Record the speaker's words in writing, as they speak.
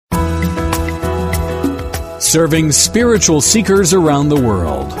Serving spiritual seekers around the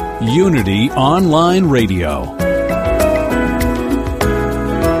world. Unity Online Radio.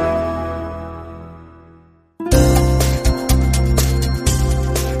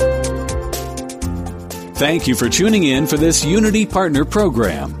 Thank you for tuning in for this Unity Partner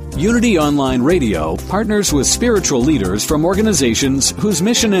Program. Unity Online Radio partners with spiritual leaders from organizations whose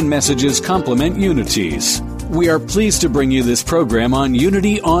mission and messages complement Unity's. We are pleased to bring you this program on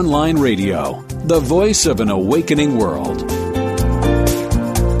Unity Online Radio, the voice of an awakening world.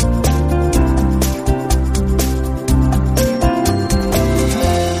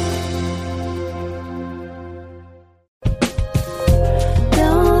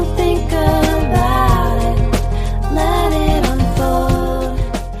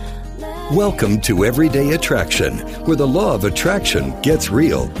 Welcome to Everyday Attraction, where the law of attraction gets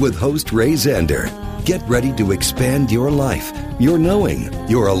real with host Ray Zander. Get ready to expand your life, your knowing,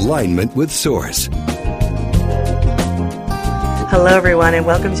 your alignment with Source. Hello, everyone, and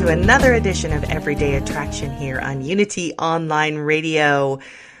welcome to another edition of Everyday Attraction here on Unity Online Radio,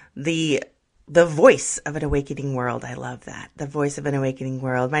 the voice of an awakening world. I love that. The voice of an awakening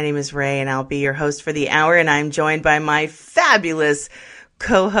world. My name is Ray, and I'll be your host for the hour, and I'm joined by my fabulous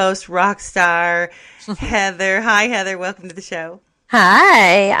co-host, rock star, Heather. Hi, Heather. Welcome to the show.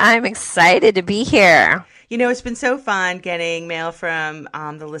 Hi. I'm excited to be here. You know, it's been so fun getting mail from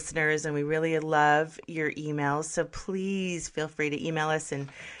the listeners, and we really love your emails. So please feel free to email us and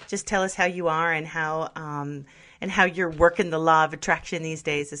just tell us how you are and how you're working the law of attraction these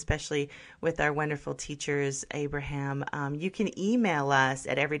days, especially with our wonderful teachers, Abraham. You can email us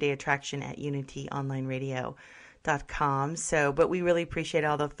at everydayattraction@unityonlineradio.com. But we really appreciate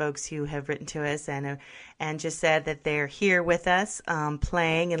all the folks who have written to us and just said that they're here with us,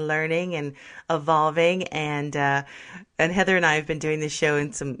 playing and learning and evolving. And Heather and I have been doing this show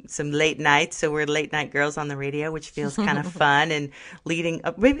in some late nights, so we're late night girls on the radio, which feels kind of fun and leading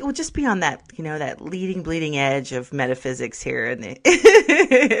up. Maybe we'll just be on that, that leading, bleeding edge of metaphysics here, and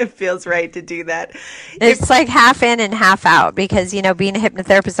it feels right to do that. It's like half in and half out because, being a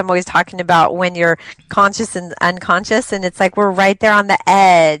hypnotherapist, I'm always talking about when you're conscious and unconscious, and it's like we're right there on the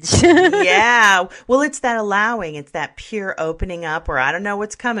edge. Yeah. Well, it's that allowing. It's that pure opening up where I don't know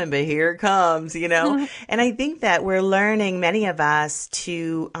what's coming, but here it comes, And I think that we're learning, many of us,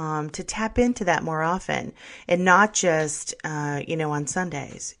 to tap into that more often, and not just, on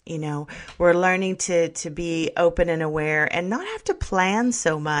Sundays. We're learning to be open and aware and not have to plan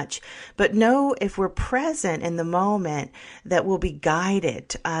so much, but know if we're present in the moment that we'll be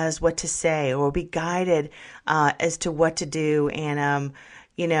guided as what to say, or we'll be guided as to what to do. And,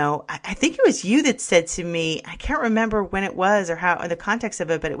 I think it was you that said to me, I can't remember when it was or how, or the context of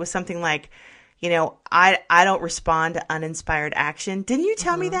it, but it was something like, I don't respond to uninspired action. Didn't you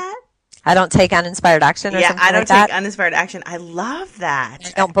tell me that? I don't take uninspired action or something I don't like that? take uninspired action. I love that. I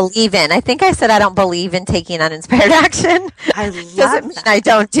don't believe in. I think I said I don't believe in taking uninspired action. I love doesn't mean I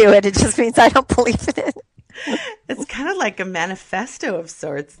don't do it. It just means I don't believe in it. It's kind of like a manifesto of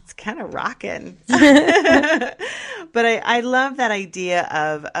sorts. It's kind of rocking. But I love that idea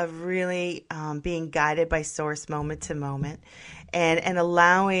of really being guided by Source moment to moment, and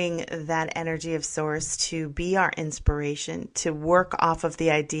allowing that energy of Source to be our inspiration, to work off of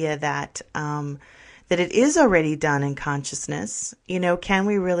the idea that that it is already done in consciousness. Can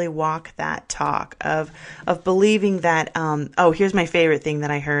we really walk that talk of believing that, here's my favorite thing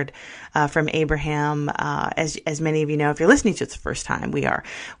that I heard from Abraham. As many of you know, if you're listening to it the first time, we are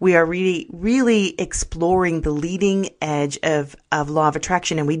really, really exploring the leading edge of law of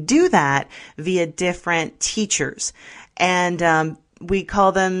attraction. And we do that via different teachers. And, we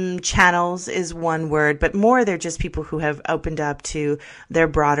call them channels is one word, but more they're just people who have opened up to their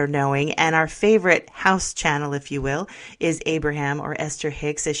broader knowing. And our favorite house channel, if you will, is Abraham, or Esther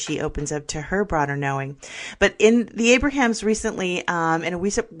Hicks, as she opens up to her broader knowing. But in the Abrahams recently, in a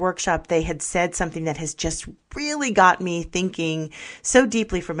recent workshop, they had said something that has just really got me thinking so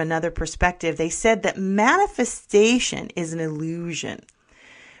deeply from another perspective. They said that manifestation is an illusion.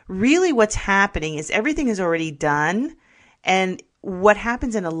 Really what's happening is everything is already done, and what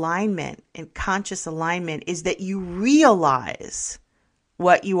happens in alignment, in conscious alignment, is that you realize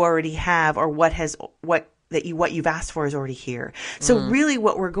what you already have, or what you've asked for is already here. So really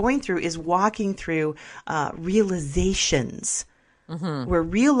what we're going through is walking through realizations. We're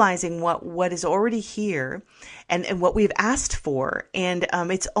realizing what is already here and what we've asked for. And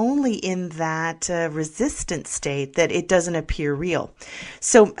it's only in that resistant state that it doesn't appear real.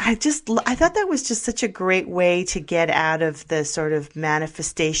 So I thought that was just such a great way to get out of the sort of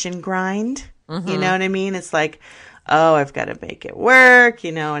manifestation grind. You know what I mean? It's like, oh, I've got to make it work,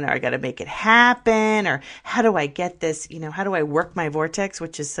 and I got to make it happen, or how do I get this, how do I work my vortex,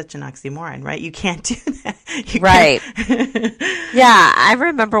 which is such an oxymoron, right? You can't do that. Right. Yeah, I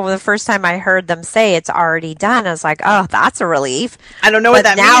remember the first time I heard them say it's already done, I was like, oh, that's a relief. I don't know what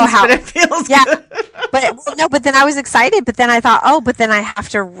that means, but it feels good. But then I was excited, but then I thought, but then I have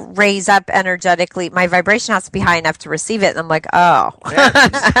to raise up energetically. My vibration has to be high enough to receive it. And I'm like, I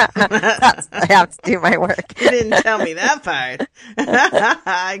have to do my work. You didn't tell me that part.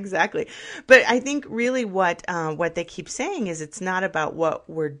 Exactly. But I think really what they keep saying is it's not about what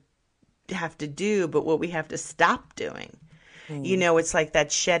we have to do, but what we have to stop doing. It's like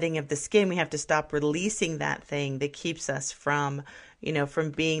that shedding of the skin. We have to stop releasing that thing that keeps us from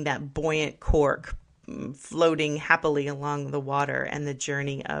being that buoyant cork floating happily along the water and the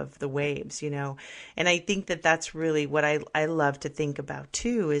journey of the waves, And I think that that's really what I love to think about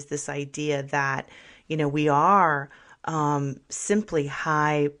too, is this idea that, we are simply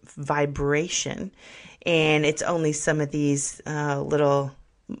high vibration, and it's only some of these little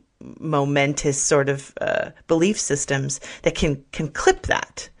momentous sort of belief systems that can clip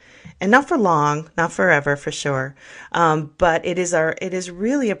that. And not for long, not forever, for sure. But it is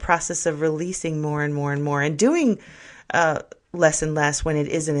really a process of releasing more and more and more, and doing less and less when it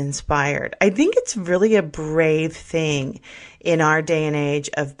isn't inspired. I think it's really a brave thing in our day and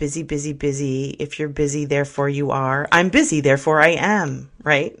age of busy, busy, busy. If you're busy, therefore you are. I'm busy, therefore I am,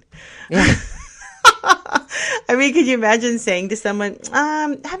 right? Yeah. I mean, could you imagine saying to someone,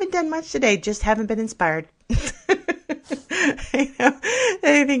 haven't done much today, just haven't been inspired?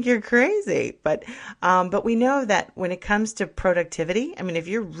 They think you're crazy, but we know that when it comes to productivity, I mean, if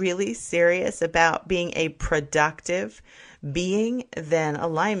you're really serious about being a productive being, then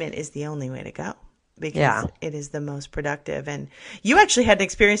alignment is the only way to go, because it is the most productive. And you actually had an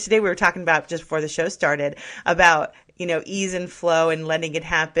experience today. We were talking about just before the show started about, ease and flow and letting it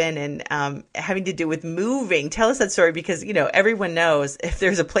happen, and having to do with moving. Tell us that story, because, everyone knows if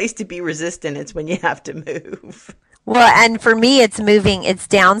there's a place to be resistant, it's when you have to move. Well, and for me, it's moving, it's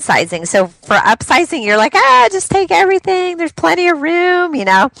downsizing. So for upsizing, you're like, just take everything. There's plenty of room,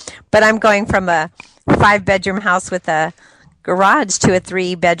 But I'm going from a 5-bedroom house with a garage to a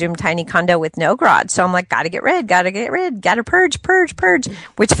 3-bedroom tiny condo with no garage. So I'm like, gotta get rid, gotta purge,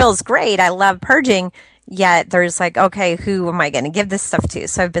 which feels great. I love purging. Yet there's like, okay, who am I going to give this stuff to?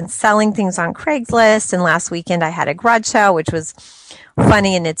 So I've been selling things on Craigslist, and last weekend I had a garage sale, which was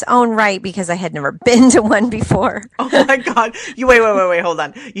funny in its own right because I had never been to one before. Oh my God. You wait, hold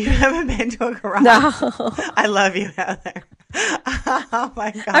on. You haven't been to a garage? No. I love you, Heather. Oh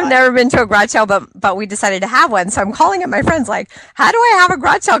my God. I've never been to a garage sale, but we decided to have one. So I'm calling up my friends like, how do I have a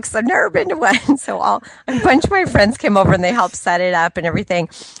garage sale? Because I've never been to one. So a bunch of my friends came over and they helped set it up and everything.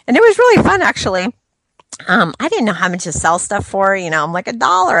 And it was really fun, actually. I didn't know how much to sell stuff for, I'm like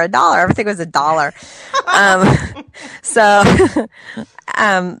 $1. Everything was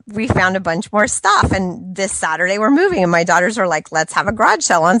 $1. We found a bunch more stuff, and this Saturday we're moving, and my daughters are like, let's have a garage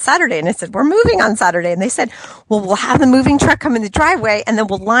sale on Saturday. And I said, we're moving on Saturday. And they said, well, we'll have the moving truck come in the driveway, and then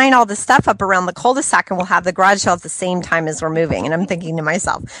we'll line all the stuff up around the cul-de-sac, and we'll have the garage sale at the same time as we're moving. And I'm thinking to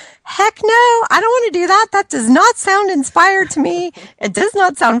myself, heck no, I don't want to do that. That does not sound inspired to me. It does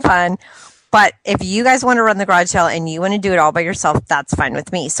not sound fun. But if you guys want to run the garage sale and you want to do it all by yourself, that's fine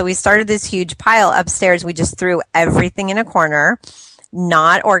with me. So we started this huge pile upstairs. We just threw everything in a corner,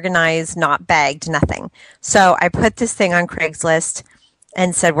 not organized, not bagged, nothing. So I put this thing on Craigslist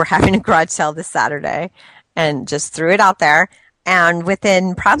and said, we're having a garage sale this Saturday, and just threw it out there. And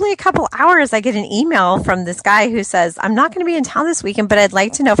within probably a couple hours, I get an email from this guy who says, I'm not going to be in town this weekend, but I'd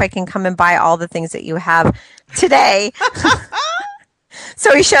like to know if I can come and buy all the things that you have today.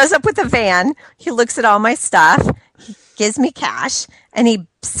 So he shows up with a van. He looks at all my stuff. He gives me cash, and he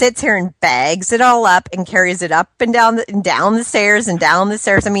sits here and bags it all up and carries it up and down the stairs and down the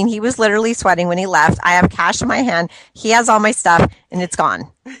stairs. I mean, he was literally sweating when he left. I have cash in my hand. He has all my stuff, and it's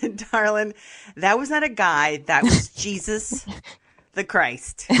gone. Darling, that was not a guy. That was Jesus the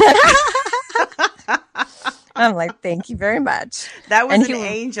Christ. I'm like, thank you very much. That was an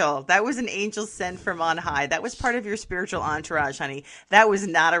angel. That was an angel sent from on high. That was part of your spiritual entourage, honey. That was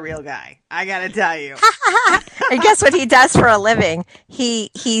not a real guy. I got to tell you. And guess what he does for a living? He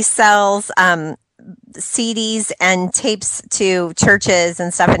sells CDs and tapes to churches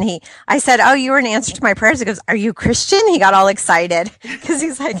and stuff. And I said, oh, you were an answer to my prayers. He goes, are you Christian? He got all excited because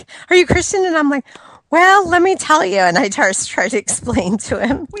he's like, are you Christian? And I'm like, Well, let me tell you, and I tried to explain to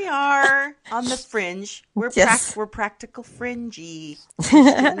him. We are on the fringe. We're Yes. we're practical fringy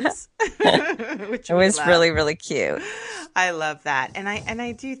Christians, which It was really, really cute. I love that, and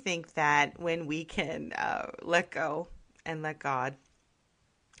I do think that when we can let go and let God,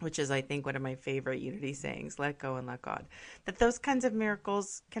 which is, I think, one of my favorite Unity sayings, let go and let God, that those kinds of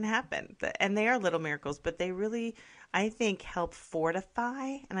miracles can happen. And they are little miracles, but they really, I think, help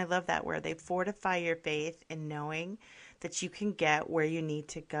fortify, and I love that word, they fortify your faith in knowing that you can get where you need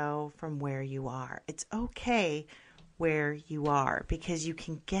to go from where you are. It's okay where you are because you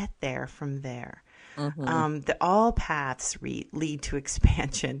can get there from there. All paths lead to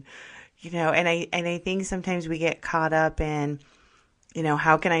expansion, and I think sometimes we get caught up in,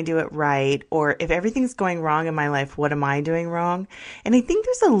 how can I do it right? Or if everything's going wrong in my life, what am I doing wrong? And I think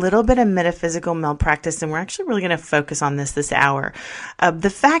there's a little bit of metaphysical malpractice, and we're actually really going to focus on this hour. The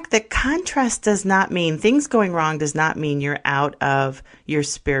fact that contrast does not mean things going wrong does not mean you're out of your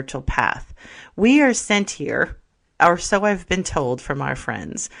spiritual path. We are sent here, or so I've been told from our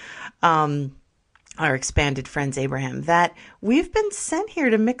friends, our expanded friends, Abraham, that we've been sent here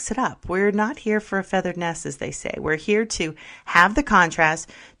to mix it up. We're not here for a feathered nest, as they say. We're here to have the contrast,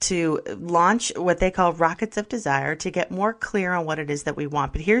 to launch what they call rockets of desire, to get more clear on what it is that we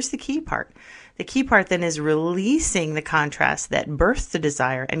want. But here's the key part. The key part then is releasing the contrast that births the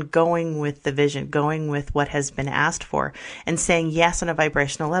desire and going with the vision, going with what has been asked for, and saying yes on a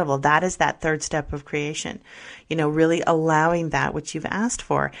vibrational level. That is that third step of creation, really allowing that which you've asked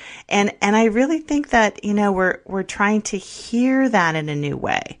for. And I really think that, we're trying to hear that in a new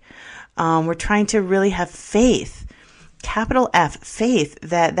way. We're trying to really have faith, capital F, faith,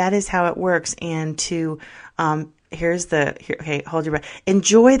 that is how it works. And to, okay, hold your breath.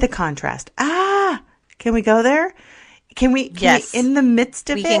 Enjoy the contrast. Can we go there? Can we in the midst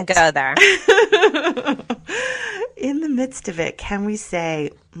of it? We can go there. In the midst of it, can we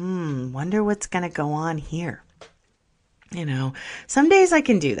say, wonder what's going to go on here? Some days I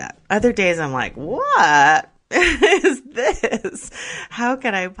can do that. Other days I'm like, what is this? How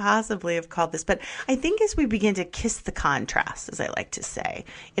could I possibly have called this? But I think as we begin to kiss the contrast, as I like to say,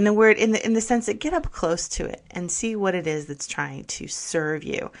 in the sense that get up close to it and see what it is that's trying to serve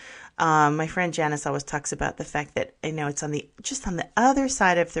you. My friend Janice always talks about the fact that, it's on the other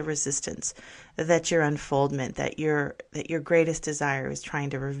side of the resistance, that your unfoldment, that your greatest desire is trying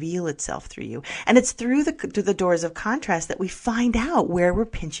to reveal itself through you. And it's through the doors of contrast that we find out where we're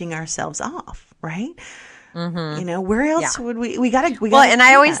pinching ourselves off, right? Mm-hmm. Where else would we gotta well, and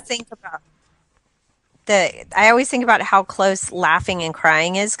I always think about how close laughing and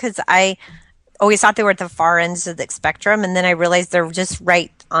crying is, because I always thought they were at the far ends of the spectrum, and then I realized they're just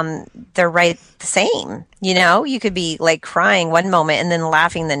they're right the same. You could be like crying one moment and then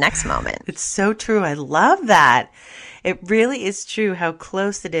laughing the next moment. It's so true. I love that. It really is true how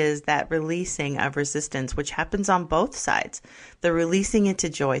close it is, that releasing of resistance, which happens on both sides. The releasing into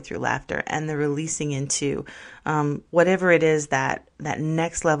joy through laughter, and the releasing into whatever it is that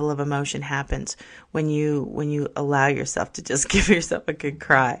next level of emotion happens when you allow yourself to just give yourself a good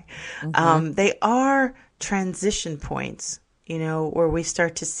cry. Mm-hmm. They are transition points, where we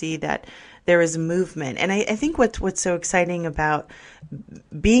start to see that there is movement. And I think what's so exciting about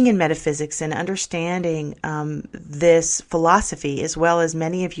being in metaphysics and understanding this philosophy, as well as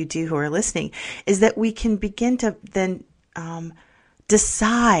many of you do who are listening, is that we can begin to then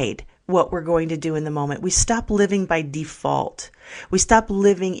decide what we're going to do in the moment. We stop living by default. We stop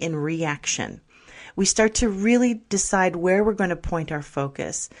living in reaction. We start to really decide where we're going to point our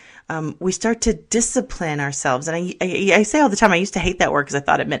focus. We start to discipline ourselves. And I say all the time, I used to hate that word because I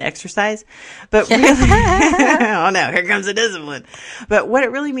thought it meant exercise. But really, oh no, here comes the discipline. But what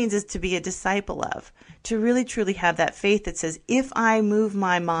it really means is to be a disciple of, to really truly have that faith that says, if I move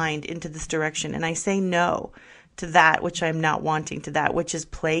my mind into this direction and I say no to that which I'm not wanting, to that which is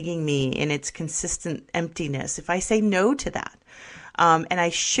plaguing me in its consistent emptiness, if I say no to that, and I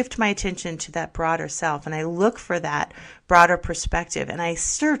shift my attention to that broader self, and I look for that broader perspective, and I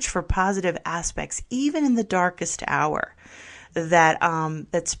search for positive aspects, even in the darkest hour,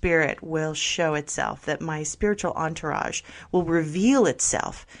 that spirit will show itself, that my spiritual entourage will reveal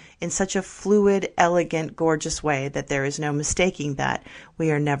itself in such a fluid, elegant, gorgeous way that there is no mistaking that we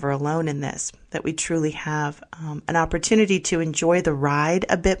are never alone in this, that we truly have an opportunity to enjoy the ride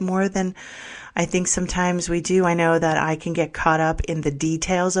a bit more than I think sometimes we do. I know that I can get caught up in the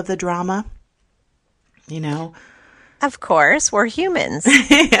details of the drama, Of course, we're humans.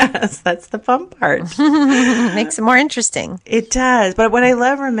 Yes, that's the fun part. Makes it more interesting. It does. But what I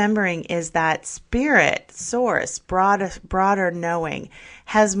love remembering is that spirit, source, broader knowing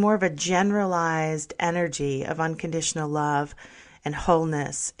has more of a generalized energy of unconditional love and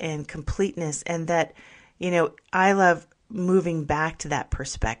wholeness and completeness. And that, I love moving back to that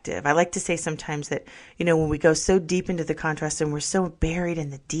perspective. I like to say sometimes that, when we go so deep into the contrast and we're so buried in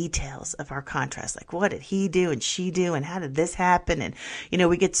the details of our contrast, like what did he do and she do and how did this happen? And,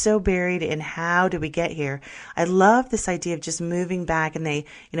 we get so buried in how do we get here? I love this idea of just moving back. And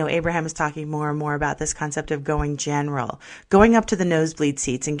Abraham is talking more and more about this concept of going general, going up to the nosebleed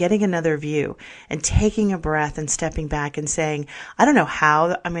seats and getting another view and taking a breath and stepping back and saying, I don't know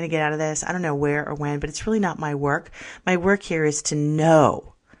how I'm going to get out of this. I don't know where or when, but it's really not my work. My work here is to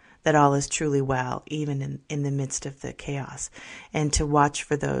know that all is truly well, even in the midst of the chaos, and to watch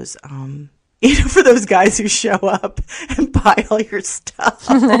for those, for those guys who show up and buy all your stuff.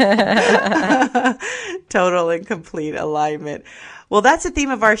 Total and complete alignment. Well, that's the theme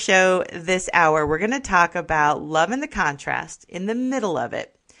of our show this hour. We're going to talk about love and the contrast in the middle of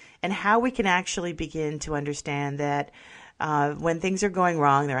it, and how we can actually begin to understand that when things are going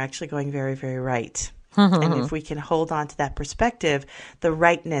wrong, they're actually going very, very right. And if we can hold on to that perspective, the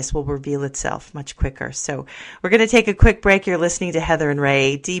rightness will reveal itself much quicker. So we're going to take a quick break. You're listening to Heather and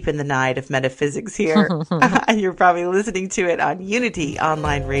Ray deep in the night of metaphysics here. And you're probably listening to it on Unity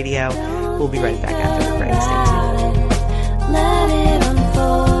Online Radio. We'll be right back after the break. Stay tuned. Let it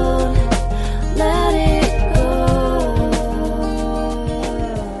unfold. Let it go.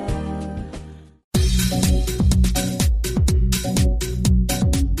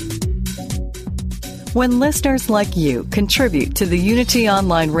 When listeners like you contribute to the Unity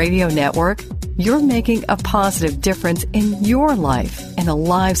Online Radio Network, you're making a positive difference in your life and the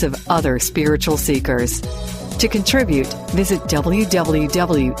lives of other spiritual seekers. To contribute, visit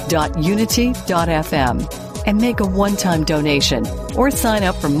www.unity.fm and make a one-time donation or sign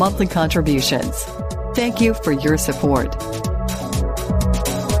up for monthly contributions. Thank you for your support.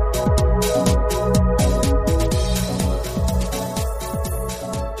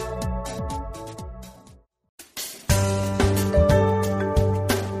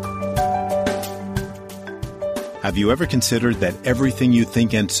 Have you ever considered that everything you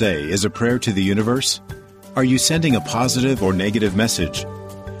think and say is a prayer to the universe? Are you sending a positive or negative message?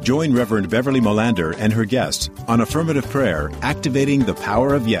 Join Reverend Beverly Molander and her guests on Affirmative Prayer, Activating the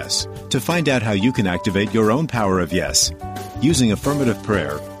Power of Yes, to find out how you can activate your own power of yes. Using affirmative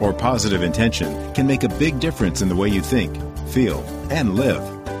prayer or positive intention can make a big difference in the way you think, feel, and live.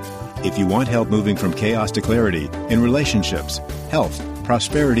 If you want help moving from chaos to clarity in relationships, health,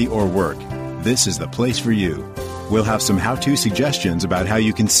 prosperity, or work, this is the place for you. We'll have some how-to suggestions about how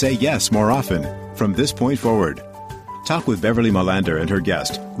you can say yes more often from this point forward. Talk with Beverly Molander and her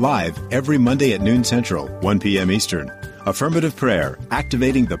guest live every Monday at noon Central, 1 p.m. Eastern. Affirmative Prayer,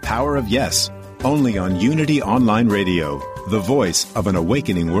 Activating the Power of Yes. Only on Unity Online Radio, the voice of an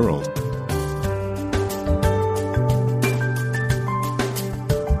awakening world.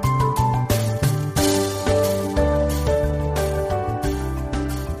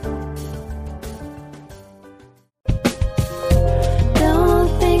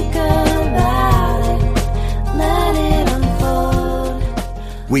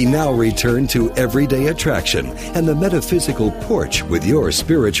 We now return to Everyday Attraction and the Metaphysical Porch with your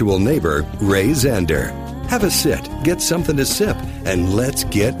spiritual neighbor, Ray Zander. Have a sit, get something to sip, and let's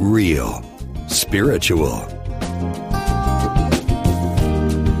get real. Spiritual.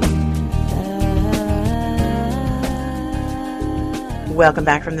 Welcome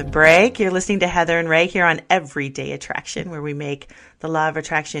back from the break. You're listening to Heather and Ray here on Everyday Attraction, where we make the law of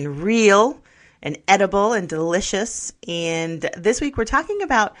attraction real and edible and delicious. And this week we're talking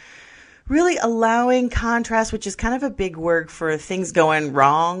about really allowing contrast, which is kind of a big word for things going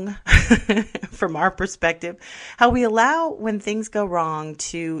wrong from our perspective. How we allow when things go wrong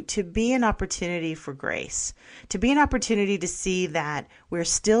to be an opportunity for grace, to be an opportunity to see that we're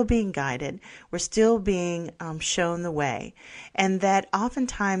still being guided, we're still being shown the way. And that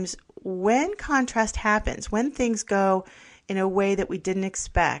oftentimes when contrast happens, when things go in a way that we didn't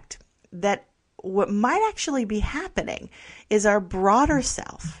expect, that what might actually be happening is our broader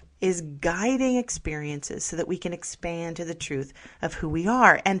self is guiding experiences so that we can expand to the truth of who we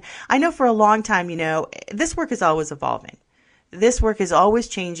are. And I know for a long time, this work is always evolving. This work is always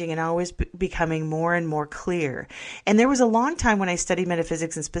changing and always becoming more and more clear. And there was a long time when I studied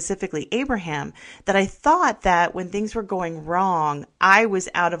metaphysics, and specifically Abraham, that I thought that when things were going wrong, I was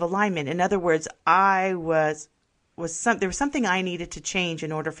out of alignment. In other words, I was there was something I needed to change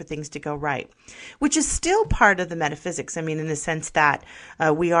in order for things to go right, which is still part of the metaphysics. I mean, in the sense that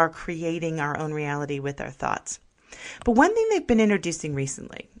we are creating our own reality with our thoughts. But one thing they've been introducing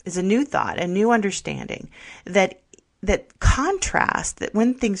recently is a new thought, a new understanding that contrast, that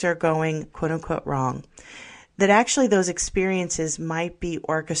when things are going quote unquote wrong, that actually those experiences might be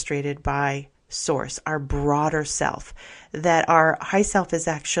orchestrated by Source, our broader self, that our high self is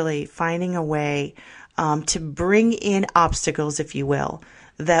actually finding a way to bring in obstacles, if you will,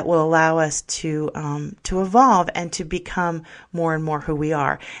 that will allow us to evolve and to become more and more who we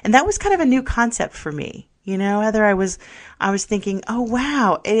are. And that was kind of a new concept for me. You know, Heather, I was thinking, oh,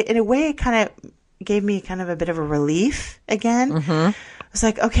 wow. In a way, it kind of gave me kind of a bit of a relief again. Mm-hmm. I was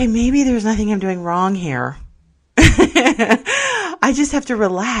like, okay, maybe there's nothing I'm doing wrong here. I just have to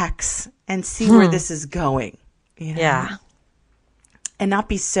relax and see where this is going. You know? Yeah. And not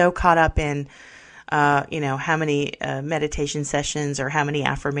be so caught up in, how many meditation sessions or how many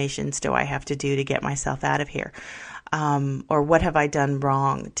affirmations do I have to do to get myself out of here? Or what have I done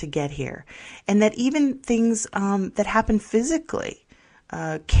wrong to get here? And that even things that happen physically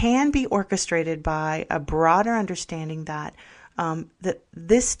can be orchestrated by a broader understanding that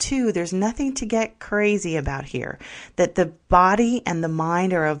this too, there's nothing to get crazy about here. That the body and the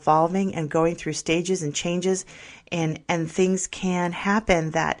mind are evolving and going through stages and changes, and things can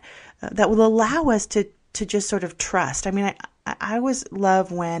happen that will allow us to just sort of trust. I mean, I always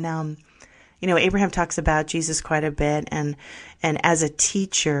love when Abraham talks about Jesus quite a bit, and as a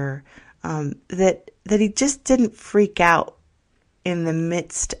teacher, that he just didn't freak out in the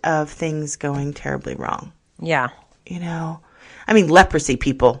midst of things going terribly wrong. Yeah. I mean, leprosy,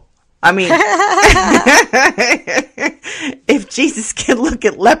 people. I mean, if Jesus can look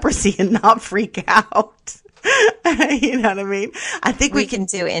at leprosy and not freak out, you know what I mean? I think we can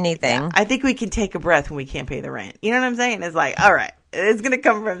do anything. I think we can take a breath when we can't pay the rent. You know what I'm saying? It's like, all right, it's going to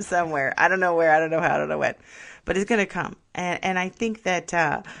come from somewhere. I don't know where, I don't know how, I don't know when, but it's going to come. And I think that,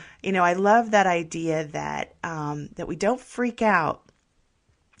 I love that idea that we don't freak out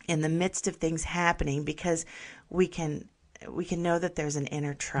in the midst of things happening, because we can know that there's an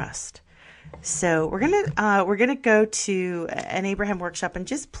inner trust. So we're gonna go to an Abraham workshop and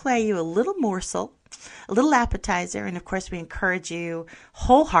just play you a little morsel, a little appetizer, and of course we encourage you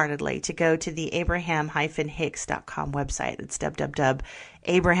wholeheartedly to go to the Abraham-Hicks.com website. It's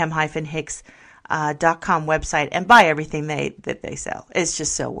www.Abraham-Hicks.com website, and buy everything that they sell. It's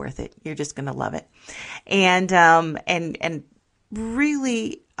just so worth it. You're just gonna love it, and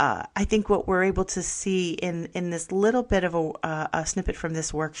really. I think what we're able to see in this little bit of a snippet from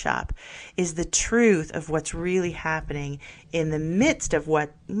this workshop is the truth of what's really happening in the midst of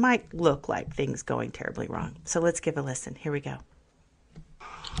what might look like things going terribly wrong. So let's give a listen. Here we go.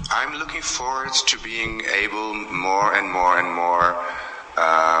 I'm looking forward to being able more and more and more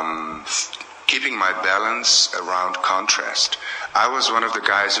keeping my balance around contrast. I was one of the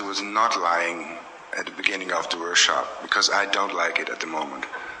guys who was not lying at the beginning of the workshop because I don't like it at the moment.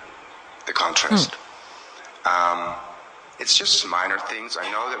 The contrast. It's just minor things. I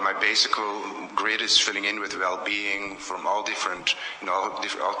know that my basic grid is filling in with well-being from all different,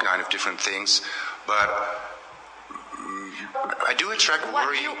 all kind of different things, but I do attract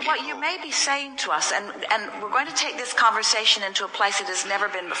worrying people. What you may be saying to us, and we're going to take this conversation into a place it has never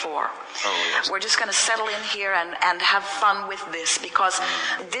been before. Oh, yes. We're just going to settle in here and have fun with this, because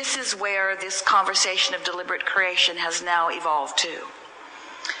this is where this conversation of deliberate creation has now evolved to.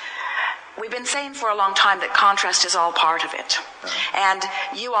 We've been saying for a long time that contrast is all part of it. And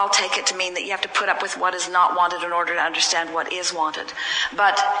you all take it to mean that you have to put up with what is not wanted in order to understand what is wanted.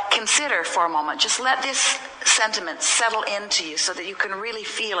 But consider for a moment, just let this sentiment settle into you so that you can really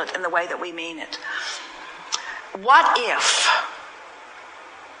feel it in the way that we mean it. What if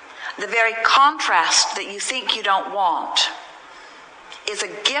the very contrast that you think you don't want is a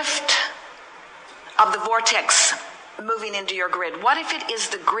gift of the vortex moving into your grid? What if it is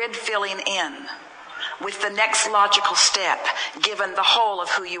the grid filling in with the next logical step, given the whole of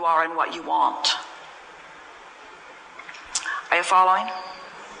who you are and what you want? Are you following?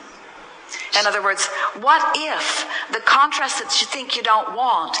 In other words, what if the contrast that you think you don't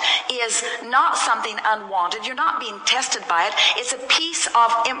want is not something unwanted? You're not being tested by it. It's a piece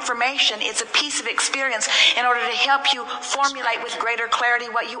of information. It's a piece of experience in order to help you formulate with greater clarity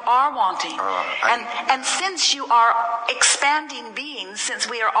what you are wanting. And since you are expanding beings, since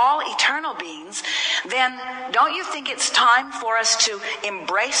we are all eternal beings, then don't you think it's time for us to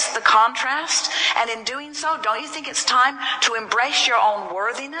embrace the contrast? And in doing so, don't you think it's time to embrace your own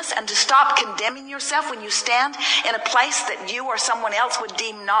worthiness and to stop condemning yourself when you stand in a place that you or someone else would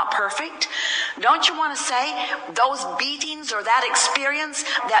deem not perfect? Don't you want to say, those beatings or that experience,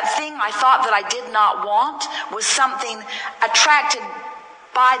 that thing I thought that I did not want, was something attracted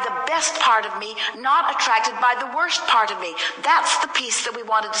by the best part of me, not attracted by the worst part of me? That's the piece that we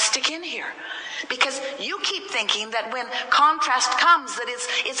wanted to stick in here. Because you keep thinking that when contrast comes, that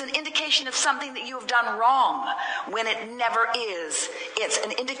it's an indication of something that you have done wrong, when it never is. It's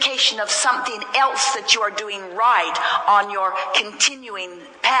an indication of something else that you are doing right on your continuing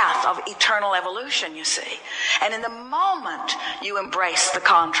path of eternal evolution, you see. And in the moment you embrace the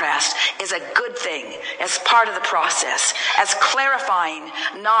contrast is a good thing, as part of the process, as clarifying,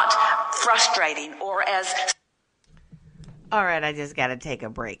 not frustrating, or as... All right, I just got to take a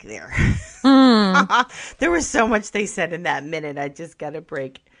break there. There was so much they said in that minute. I just got to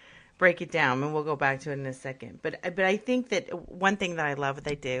break it down, and we'll go back to it in a second. But I think that one thing that I love what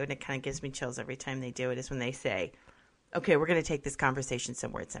they do, and it kind of gives me chills every time they do it, is when they say, okay, we're going to take this conversation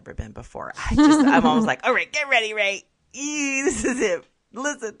somewhere it's never been before. I'm almost like, all right, get ready, Ray. This is it.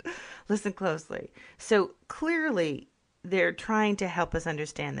 Listen closely. So clearly they're trying to help us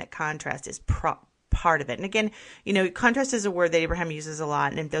understand that contrast is part of it. And again, contrast is a word that Abraham uses a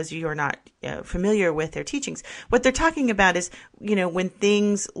lot. And those of you who are not familiar with their teachings, what they're talking about is, when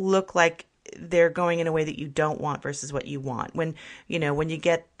things look like they're going in a way that you don't want versus what you want. When you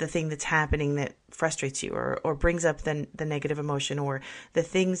get the thing that's happening that frustrates you or brings up the negative emotion, or the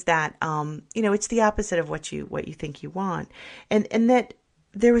things that, it's the opposite of what you think you want. And that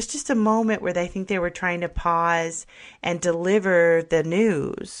there was just a moment where I think they were trying to pause and deliver the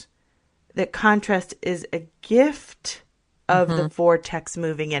news that contrast is a gift of the vortex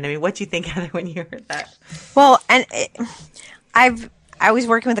moving in. I mean, what do you think, Heather, when you heard that? Well, and I was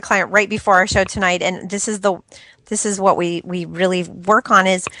working with a client right before our show tonight, and this is what we really work on.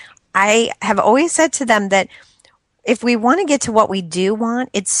 Is I have always said to them that if we want to get to what we do want,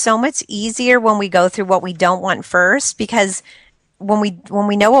 it's so much easier when we go through what we don't want first, because when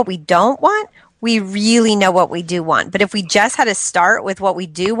we know what we don't want, we really know what we do want. But if we just had to start with what we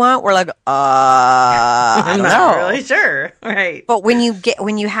do want, we're like, I don't know. I'm not really sure. Right. But when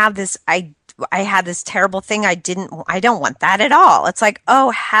you have this, I had this terrible thing. I don't want that at all. It's like,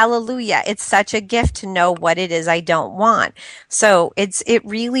 oh, hallelujah. It's such a gift to know what it is I don't want. So it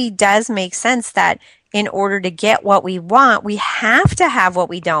really does make sense that in order to get what we want, we have to have what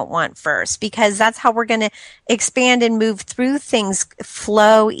we don't want first, because that's how we're going to expand and move through things,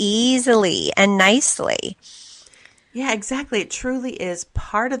 flow easily and nicely. Yeah, exactly. It truly is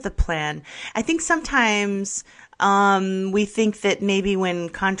part of the plan. I think sometimes we think that maybe when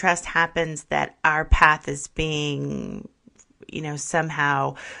contrast happens that our path is being,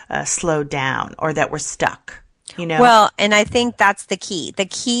 somehow slowed down, or that we're stuck. Well, and I think that's the key. The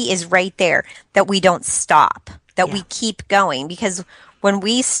key is right there, that we don't stop, that we keep going. Because when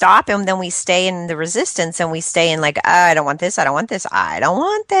we stop and then we stay in the resistance and we stay in like, I don't want this, I don't want this, I don't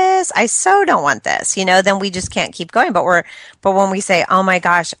want this, I so don't want this, then we just can't keep going. But when we say, oh my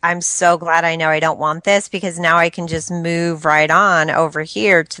gosh, I'm so glad I know I don't want this, because now I can just move right on over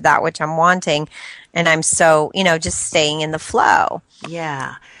here to that which I'm wanting. And I'm so, just staying in the flow.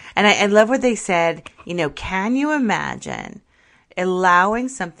 Yeah. And I love what they said, can you imagine allowing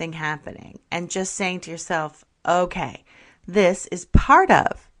something happening and just saying to yourself, okay, this is part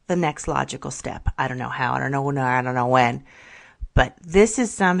of the next logical step. I don't know how, I don't know when, but this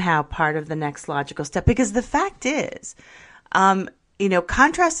is somehow part of the next logical step. Because the fact is,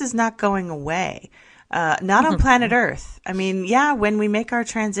 contrast is not going away. Not on planet Earth. I mean, when we make our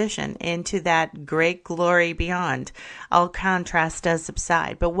transition into that great glory beyond, all contrast does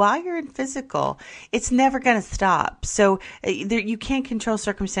subside. But while you're in physical, it's never going to stop. So you can't control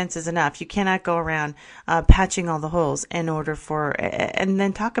circumstances enough. You cannot go around patching all the holes in order and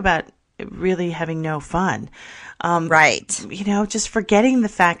then talk about really having no fun. Right. Just forgetting the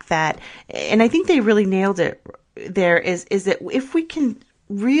fact that, and I think they really nailed it there, is that if we can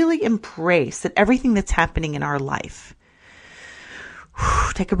really embrace that everything that's happening in our life,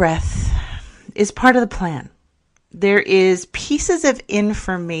 take a breath, is part of the plan. There is pieces of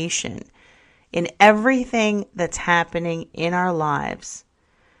information in everything that's happening in our lives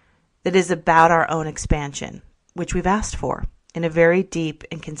that is about our own expansion, which we've asked for in a very deep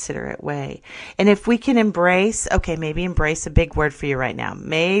and considerate way. And if we can embrace a big word for you right now.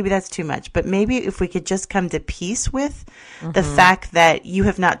 Maybe that's too much, but maybe if we could just come to peace with the fact that you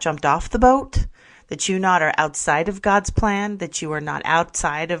have not jumped off the boat, that you not are outside of God's plan, that you are not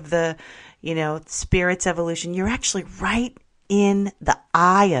outside of the, Spirit's evolution. You're actually right in the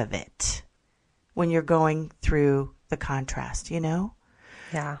eye of it when you're going through the contrast,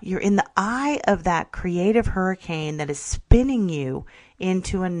 Yeah. You're in the eye of that creative hurricane that is spinning you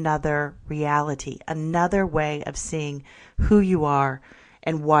into another reality, another way of seeing who you are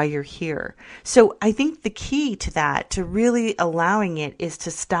and why you're here. So I think the key to that, to really allowing it, is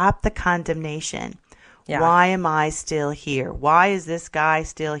to stop the condemnation. Yeah. Why am I still here? Why is this guy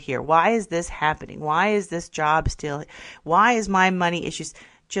still here? Why is this happening? Why is this job still? Why is my money issues?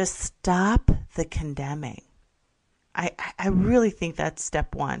 Just stop the condemning. I really think that's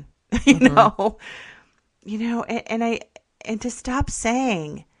step one, and to stop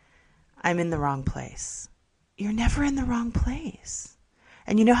saying I'm in the wrong place. You're never in the wrong place.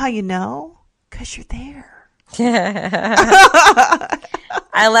 And you know how you know? Because you're there.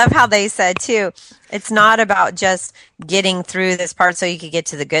 I love how they said too, it's not about just getting through this part so you could get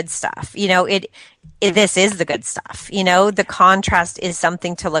to the good stuff. This is the good stuff. The contrast is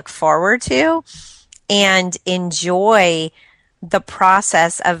something to look forward to and enjoy the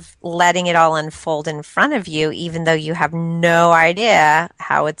process of letting it all unfold in front of you, even though you have no idea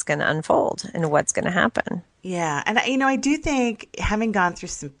how it's going to unfold and what's going to happen. Yeah. And, I do think, having gone through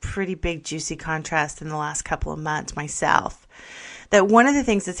some pretty big, juicy contrast in the last couple of months myself, that one of the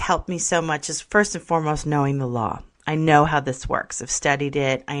things that's helped me so much is first and foremost knowing the law. I know how this works. I've studied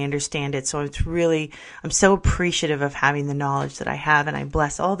it. I understand it. So I'm so appreciative of having the knowledge that I have. And I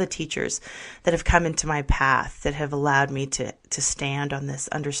bless all the teachers that have come into my path that have allowed me to stand on this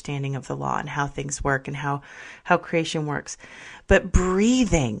understanding of the law and how things work and how creation works. But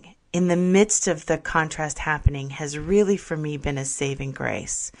breathing in the midst of the contrast happening has really, for me, been a saving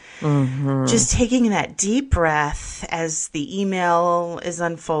grace. Mm-hmm. Just taking that deep breath as the email is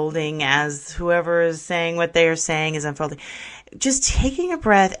unfolding, as whoever is saying what they are saying is unfolding. Just taking a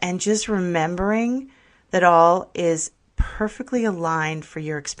breath and just remembering that all is perfectly aligned for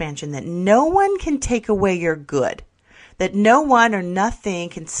your expansion, that no one can take away your good, that no one or nothing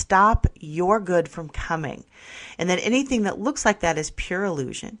can stop your good from coming, and that anything that looks like that is pure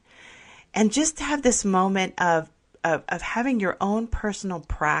illusion. And just to have this moment of having your own personal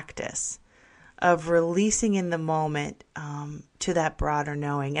practice of releasing in the moment to that broader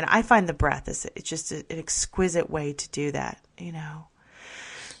knowing. And I find the breath is just an exquisite way to do that,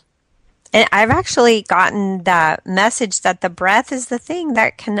 And I've actually gotten that message that the breath is the thing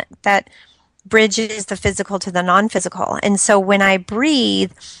that bridges the physical to the non-physical. And so when I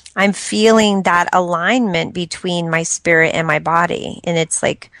breathe, I'm feeling that alignment between my spirit and my body. And it's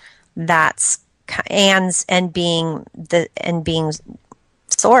like, that's and being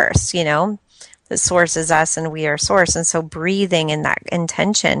source, the source is us and we are source. And so breathing in that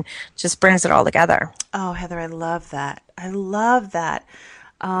intention just brings it all together. Oh, Heather, I love that.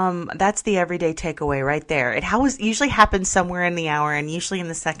 That's the everyday takeaway right there. It usually happens somewhere in the hour, and usually in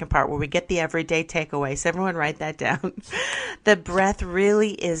the second part where we get the everyday takeaway. So everyone write that down. The breath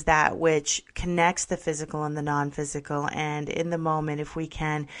really is that which connects the physical and the non-physical. And in the moment, if we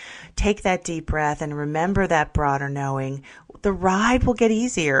can take that deep breath and remember that broader knowing, the ride will get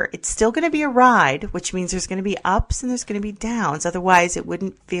easier. It's still going to be a ride, which means there's going to be ups and there's going to be downs. Otherwise, it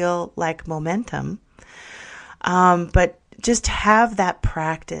wouldn't feel like momentum. But just have that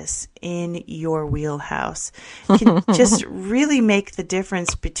practice in your wheelhouse. Can just really make the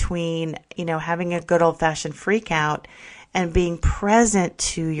difference between, having a good old-fashioned freak out and being present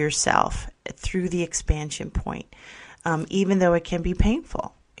to yourself through the expansion point, even though it can be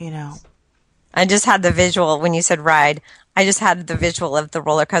painful, I just had the visual when you said ride. I just had the visual of the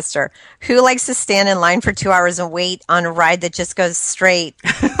roller coaster. Who likes to stand in line for 2 hours and wait on a ride that just goes straight?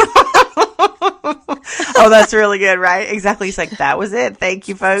 Oh, that's really good, right? Exactly. It's like, that was it. Thank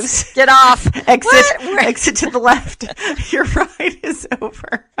you, folks. Get off. Exit to the left. Your ride is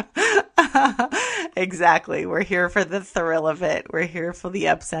over. Exactly. We're here for the thrill of it. We're here for the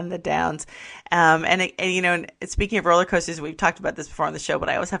ups and the downs. And speaking of roller coasters, we've talked about this before on the show, but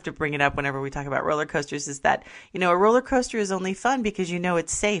I always have to bring it up whenever we talk about roller coasters, is that, a roller coaster is only fun because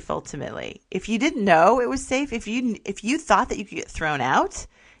it's safe ultimately. If you didn't know it was safe, if you thought that you could get thrown out,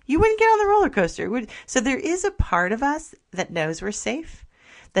 you wouldn't get on the roller coaster. So there is a part of us that knows we're safe.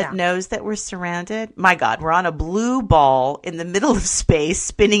 that knows that we're surrounded. My God, we're on a blue ball in the middle of space,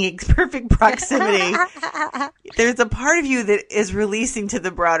 spinning in perfect proximity. There's a part of you that is releasing to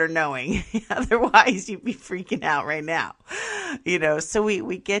the broader knowing. Otherwise, you'd be freaking out right now. So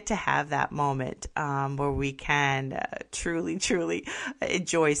we get to have that moment where we can truly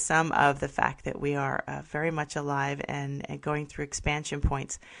enjoy some of the fact that we are very much alive and going through expansion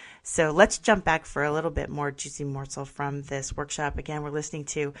points. So let's jump back for a little bit more juicy morsel from this workshop. Again, we're listening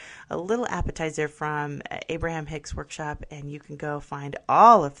to a little appetizer from Abraham Hicks Workshop, and you can go find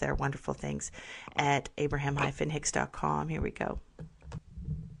all of their wonderful things at abraham-hicks.com. Here we go.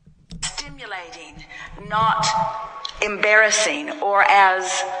 Stimulating, not embarrassing, or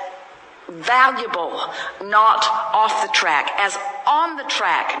as valuable, not off the track, as on the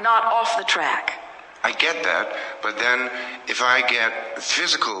track, not off the track. I get that, but then if I get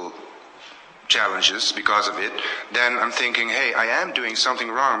physical challenges because of it, then I'm thinking, hey, I am doing something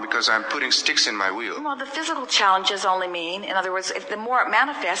wrong because I'm putting sticks in my wheel. Well, the physical challenges only mean, in other words, if the more it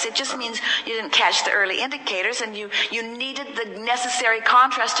manifests, it just means you didn't catch the early indicators and you needed the necessary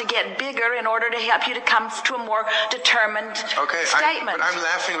contrast to get bigger in order to help you to come to a more determined statement. But I'm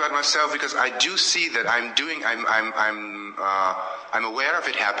laughing about myself because I do see that I'm aware of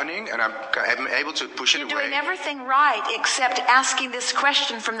it happening, and I'm able to push it away. You're doing everything right, except asking this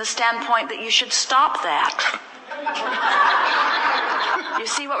question from the standpoint that you should stop that. You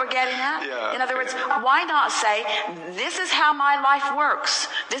see what we're getting at? Yeah. In other words, why not say, this is how my life works.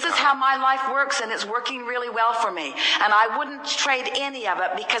 This is how my life works, and it's working really well for me. And I wouldn't trade any of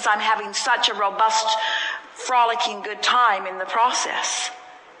it because I'm having such a robust, frolicking good time in the process.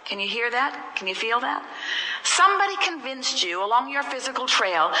 Can you hear that? Can you feel that? Somebody convinced you along your physical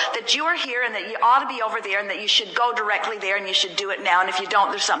trail that you are here and that you ought to be over there and that you should go directly there and you should do it now, and if you don't,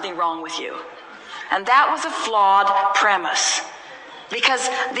 there's something wrong with you. And that was a flawed premise. Because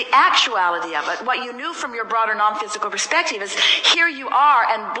the actuality of it, what you knew from your broader non-physical perspective is, here you are,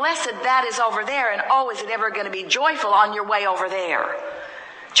 and blessed that is over there, and oh, is it ever going to be joyful on your way over there?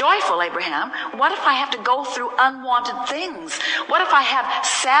 Joyful, Abraham. What if I have to go through unwanted things? What if I have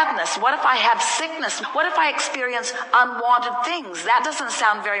sadness? What if I have sickness? What if I experience unwanted things? That doesn't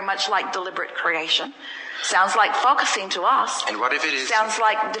sound very much like deliberate creation. Sounds like focusing to us. And what if it is? Sounds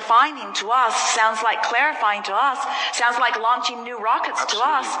like defining to us. Sounds like clarifying to us. Sounds like launching new rockets to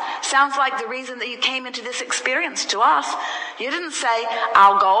us. Sounds like the reason that you came into this experience to us. You didn't say,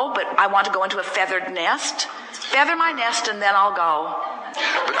 I'll go, but I want to go into a feathered nest. Feather my nest and then I'll go.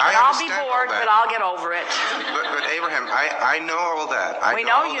 But I'll be bored, but I'll get over it. But Abraham, I know all that. We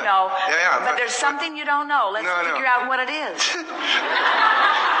know you know. Yeah, but there's something you don't know. Let's figure out what it is.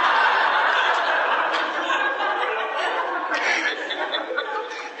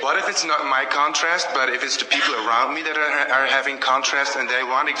 What if it's not my contrast, but if it's the people around me that are having contrast and they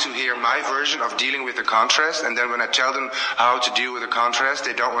wanting to hear my version of dealing with the contrast, and then when I tell them how to deal with the contrast,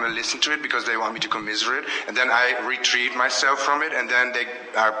 they don't want to listen to it because they want me to commiserate, and then I retreat myself from it, and then they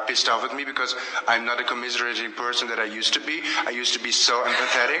are pissed off at me because I'm not a commiserating person that I used to be. I used to be so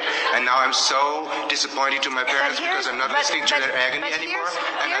empathetic, and now I'm so disappointing to my parents because I'm not listening to their agony anymore,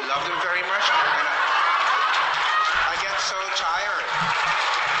 and I love them very much, and I get so tired.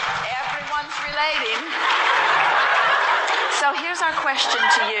 Relating. So here's our question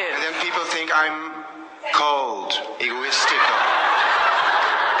to you. And then people think I'm cold, egoistical,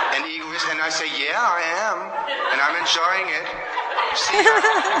 and egoist. And I say, yeah, I am, and I'm enjoying it. See,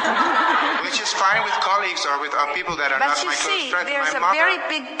 which is fine with colleagues or with people that are not my close friends. But you see, there's a very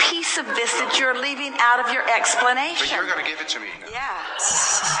big piece of this that you're leaving out of your explanation. But you're going to give it to me. Yeah.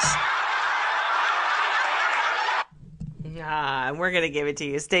 We're going to give it to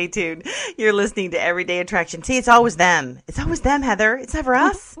you. Stay tuned. You're listening to Everyday Attraction. See, it's always them. It's always them, Heather. It's never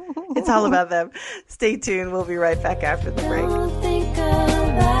us. It's all about them. Stay tuned. We'll be right back after the break. Don't think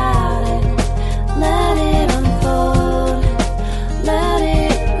about it. Let it unfold. Let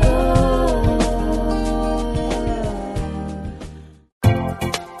it go.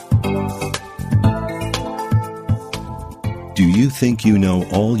 Do you think you know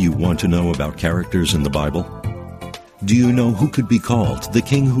all you want to know about characters in the Bible? Do you know who could be called the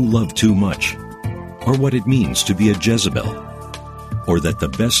king who loved too much? Or what it means to be a Jezebel? Or that the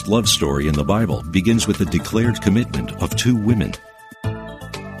best love story in the Bible begins with a declared commitment of two women?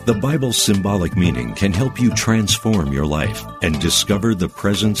 The Bible's symbolic meaning can help you transform your life and discover the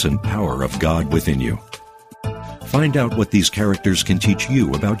presence and power of God within you. Find out what these characters can teach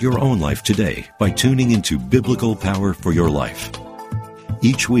you about your own life today by tuning into Biblical Power for Your Life.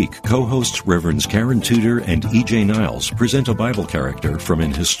 Each week, co-hosts Reverends Karen Tudor and E.J. Niles present a Bible character from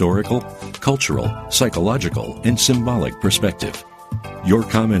an historical, cultural, psychological, and symbolic perspective. Your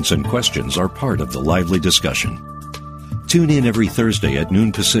comments and questions are part of the lively discussion. Tune in every Thursday at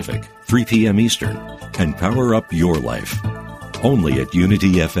noon Pacific, 3 p.m. Eastern, and power up your life. Only at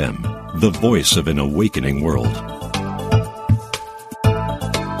Unity FM, the voice of an awakening world.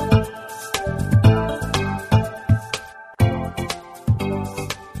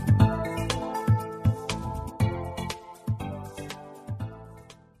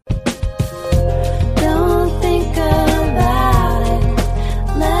 Don't think about it,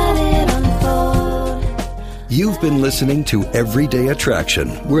 let it unfold. You've been listening to Everyday Attraction,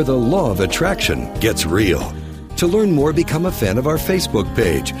 where the law of attraction gets real. To learn more, become a fan of our Facebook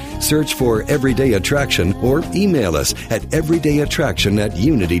page. Search for Everyday Attraction or email us at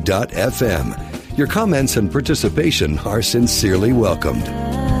everydayattraction@unity.fm. Your comments and participation are sincerely welcomed.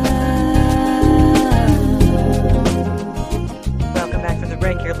 Welcome back from the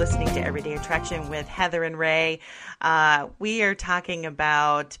break. You're listening to Everyday Attraction with Heather and Ray. We are talking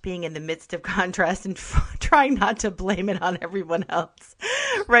about being in the midst of contrast and trying not to blame it on everyone else.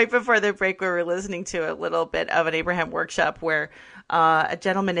 Right before the break, we were listening to a little bit of an Abraham workshop where a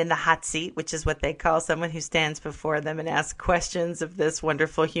gentleman in the hot seat, which is what they call someone who stands before them and asks questions of this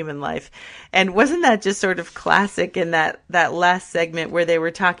wonderful human life. And wasn't that just sort of classic in that last segment where they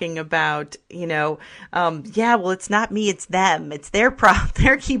were talking about, well, it's not me, it's them. It's their problem.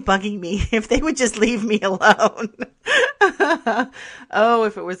 They keep bugging me. If they would just leave me alone. Oh,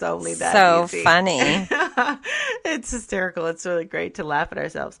 if it was only that So easy. funny. It's hysterical. It's really great to laugh at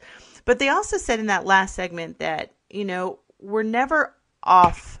ourselves. But they also said in that last segment that, we're never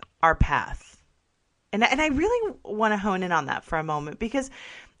off our path. And I really want to hone in on that for a moment, because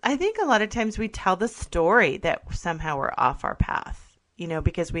I think a lot of times we tell the story that somehow we're off our path,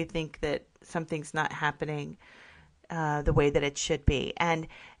 because we think that something's not happening the way that it should be. And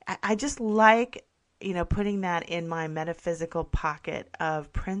I just like, putting that in my metaphysical pocket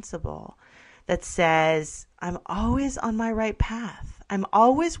of principle that says, I'm always on my right path. I'm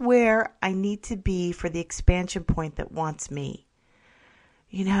always where I need to be for the expansion point that wants me.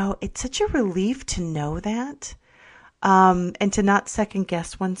 It's such a relief to know that, and to not second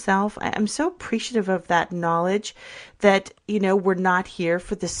guess oneself. I'm so appreciative of that knowledge that, we're not here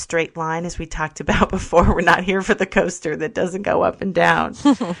for the straight line, as we talked about before. We're not here for the coaster that doesn't go up and down,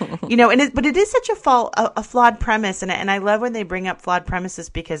 but it is such a flawed premise. And I love when they bring up flawed premises,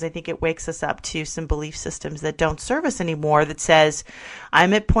 because I think it wakes us up to some belief systems that don't serve us anymore, that says,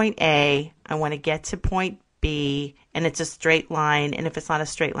 I'm at point A, I want to get to point B, and it's a straight line. And if it's not a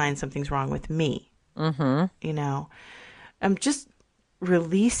straight line, something's wrong with me. Mm-hmm. I'm just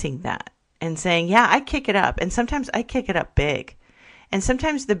releasing that and saying, yeah, I kick it up. And sometimes I kick it up big. And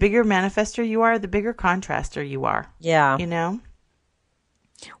sometimes the bigger manifester you are, the bigger contraster you are. Yeah.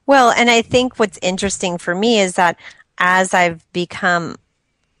 Well, and I think what's interesting for me is that as I've become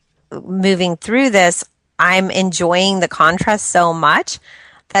moving through this, I'm enjoying the contrast so much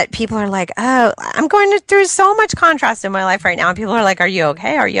that people are like, oh, I'm going through so much contrast in my life right now. And people are like, are you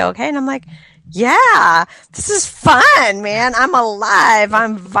okay? Are you okay? And I'm like, yeah, this is fun, man. I'm alive.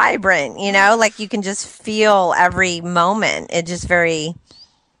 I'm vibrant, like you can just feel every moment. It just I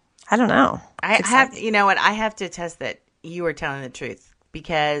don't know. I have to attest that you are telling the truth,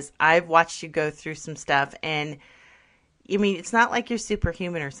 because I've watched you go through some stuff, and it's not like you're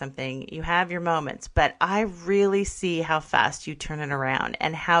superhuman or something. You have your moments, but I really see how fast you turn it around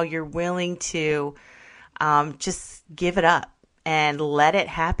and how you're willing to just give it up and let it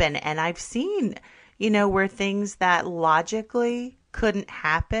happen. And I've seen, where things that logically couldn't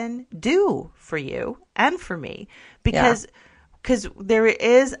happen do for you and for me, because there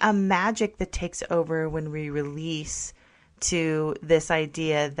is a magic that takes over when we release to this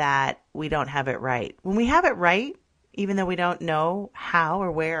idea that we don't have it right. When we have it right, even though we don't know how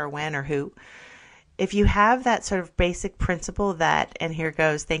or where or when or who, if you have that sort of basic principle that, and here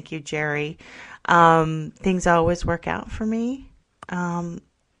goes, thank you, Jerry, things always work out for me.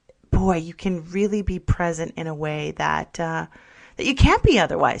 Boy, you can really be present in a way that you can't be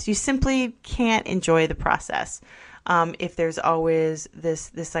otherwise. You simply can't enjoy the process if there's always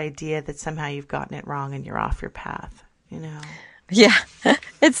this idea that somehow you've gotten it wrong and you're off your path. Yeah.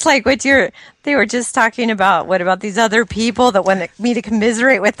 It's like they were just talking about, what about these other people that want me to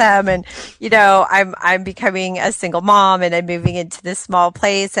commiserate with them? And, I'm becoming a single mom and I'm moving into this small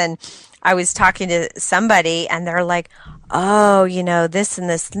place. And I was talking to somebody and they're like, oh, this and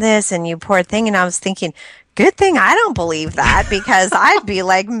this and this, and you poor thing. And I was thinking, good thing I don't believe that, because I'd be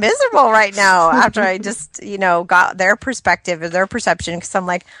like miserable right now after I just, got their perspective or their perception. Because I'm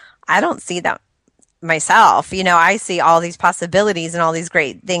like, I don't see that myself. I see all these possibilities and all these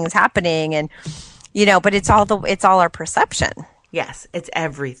great things happening, and but it's all our perception. Yes, it's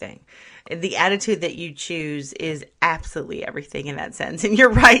everything. The attitude that you choose is absolutely everything in that sense. And you're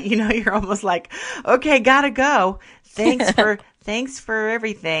right. You're almost like, okay, gotta go. Thanks for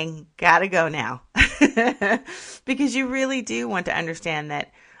everything. Gotta go now. Because you really do want to understand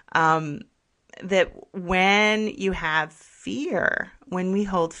that, that when you have fear, when we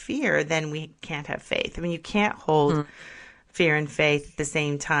hold fear, then we can't have faith. I mean, you can't hold fear and faith at the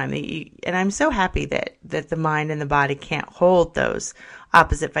same time. And I'm so happy that the mind and the body can't hold those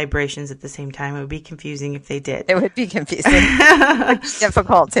opposite vibrations at the same time. It would be confusing if they did. It would be confusing. It's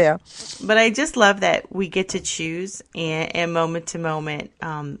difficult too. But I just love that we get to choose and moment to moment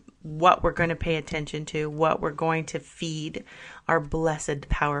what we're going to pay attention to, what we're going to feed our blessed,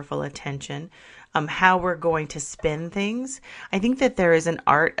 powerful attention, how we're going to spin things. I think that there is an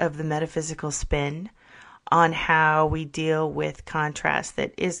art of the metaphysical spin on how we deal with contrast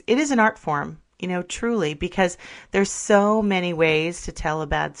it is an art form, truly, because there's so many ways to tell a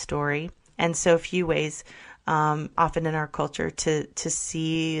bad story and so few ways often in our culture to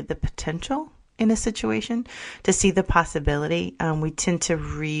see the potential in a situation, to see the possibility. We tend to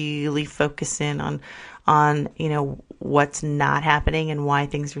really focus in on what's not happening and why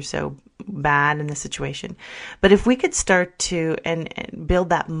things are so bad in the situation. But if we could start to and build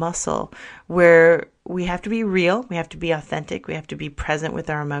that muscle where we have to be real, we have to be authentic, we have to be present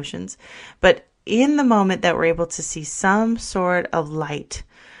with our emotions, but in the moment that we're able to see some sort of light,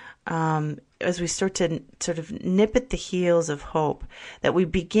 as we start to sort of nip at the heels of hope, that we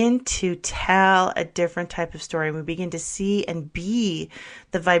begin to tell a different type of story. We begin to see and be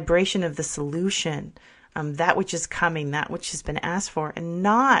the vibration of the solution, that which is coming, that which has been asked for, and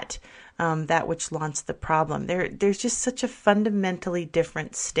not that which launched the problem. There's just such a fundamentally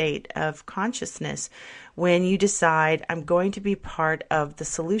different state of consciousness when you decide, I'm going to be part of the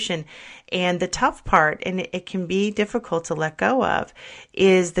solution. And the tough part, and it can be difficult to let go of,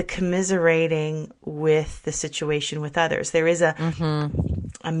 is the commiserating with the situation with others. There is a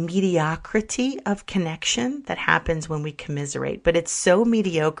mediocrity of connection that happens when we commiserate, but it's so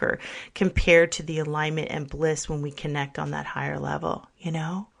mediocre compared to the alignment and bliss when we connect on that higher level,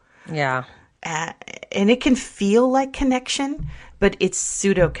 Yeah. And it can feel like connection, but it's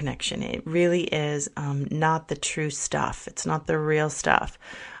pseudo connection. It really is not the true stuff. It's not the real stuff.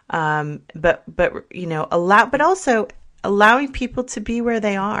 But also allowing people to be where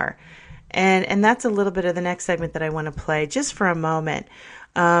they are. And that's a little bit of the next segment that I want to play just for a moment,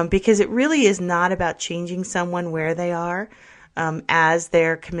 because it really is not about changing someone where they are as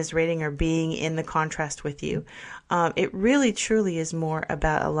they're commiserating or being in the contrast with you. It really, truly is more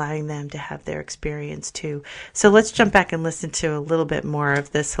about allowing them to have their experience too. So let's jump back and listen to a little bit more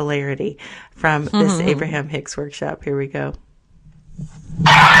of this hilarity from this Abraham Hicks workshop. Here we go.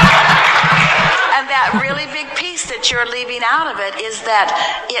 And that really big piece that you're leaving out of it is that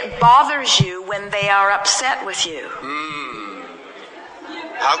it bothers you when they are upset with you.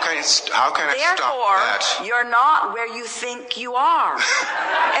 How can I stop that? Therefore, you're not where you think you are.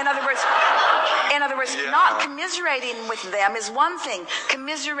 In other words, not commiserating with them is one thing.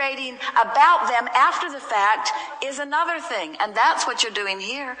 Commiserating about them after the fact is another thing. And that's what you're doing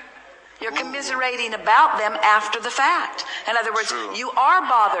here. You're commiserating about them after the fact. In other words, you are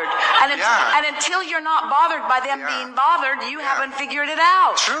bothered. And until you're not bothered by them being bothered, you haven't figured it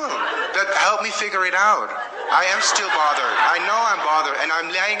out. True. But help me figure it out. I am still bothered. I know I'm bothered, and I'm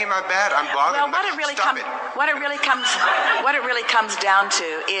laying in my bed. I'm bothered. Well, what it really comes down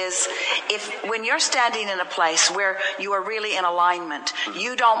to is when you're standing in a place where you are really in alignment,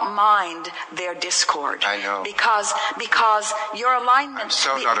 you don't mind their discord. I know. Because your alignment. I'm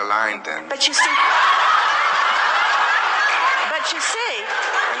so not aligned then. But you see.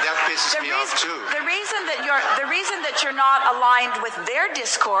 And that pisses me off too. The reason that you're not aligned with their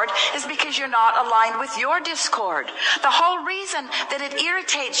discord is because you're not aligned with your discord. The whole reason that it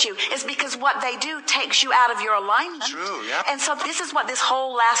irritates you is because what they do takes you out of your alignment. True, yeah. And so this is what this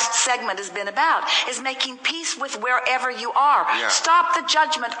whole last segment has been about, is making peace with wherever you are. Yeah. Stop the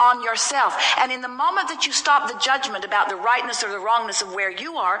judgment on yourself. And in the moment that you stop the judgment about the rightness or the wrongness of where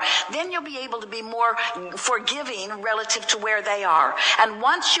you are, then you'll be able to be more forgiving relative to where they are. And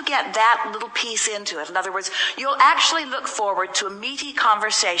once you get that little piece into it, in other words, you'll actually look forward to a meaty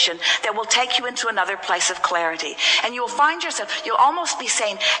conversation that will take you into another place of clarity. And you'll find yourself, you'll almost be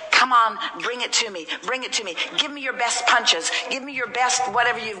saying, come on, bring it to me, give me your best punches, give me your best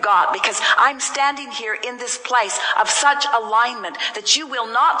whatever you've got, because I'm standing here in this place of such alignment that you will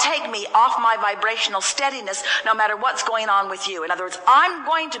not take me off my vibrational steadiness no matter what's going on with you. In other words, I'm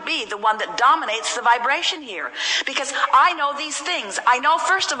going to be the one that dominates the vibration here, because I know these things. I know,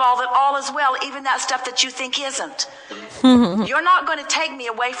 first of all, that all is well, even that stuff that you think isn't. You're not going to take me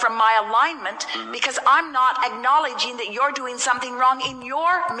away from my alignment because I'm not acknowledging that you're doing something wrong in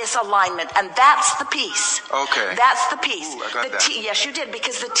your misalignment. And that's the piece. Okay. That's the piece. Ooh, I got that. Yes, you did.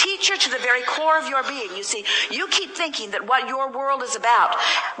 Because the teacher to the very core of your being, you see, you keep thinking that what your world is about,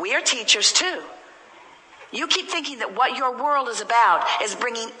 we are teachers too. You keep thinking that what your world is about is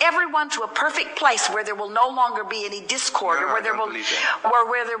bringing everyone to a perfect place where there will no longer be any discord, or where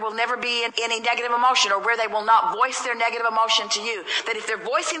there will never be any negative emotion, or where they will not voice their negative emotion to you. That if they're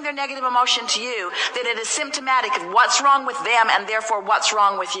voicing their negative emotion to you, that it is symptomatic of what's wrong with them and therefore what's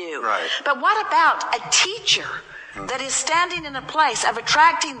wrong with you. Right. But what about a teacher that is standing in a place of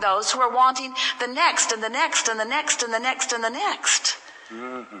attracting those who are wanting the next and the next and the next and the next and the next?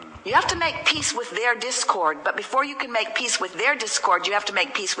 You have to make peace with their discord, but before you can make peace with their discord, you have to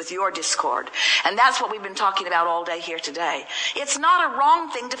make peace with your discord. And that's what we've been talking about all day here today. It's not a wrong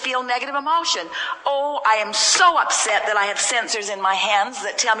thing to feel negative emotion. Oh, I am so upset that I have sensors in my hands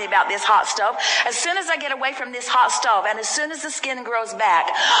that tell me about this hot stove. As soon as I get away from this hot stove, and as soon as the skin grows back,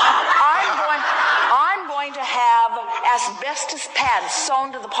 I'm going to have asbestos pads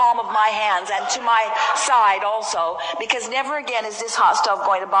sewn to the palm of my hands and to my side also, because never again is this hot stove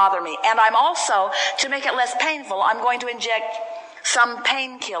going to bother me. And I'm also, to make it less painful, I'm going to inject some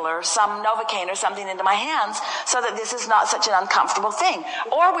painkiller, some Novocaine or something into my hands so that this is not such an uncomfortable thing.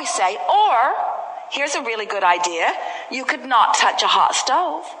 Or we say, here's a really good idea, you could not touch a hot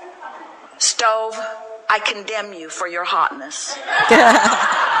stove. Stove, I condemn you for your hotness.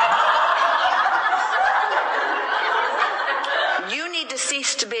 You need to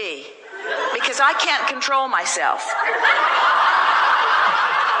cease to be, because I can't control myself.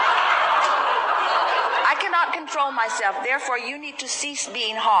 I cannot control myself, therefore you need to cease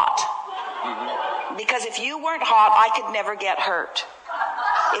being hot. Because if you weren't hot, I could never get hurt.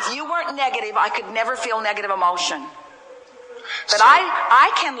 If you weren't negative, I could never feel negative emotion. But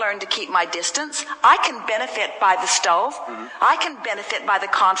I can learn to keep my distance. I can benefit by the stove. I can benefit by the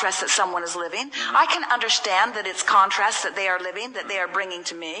contrast that someone is living. I can understand that it's contrast that they are living, that they are bringing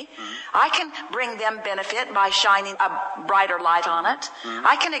to me. I can bring them benefit by shining a brighter light on it.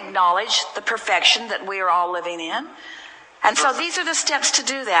 I can acknowledge the perfection that we are all living in. And so these are the steps to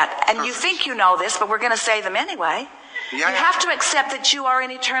do that. And you think you know this, but we're going to say them anyway. You have to accept that you are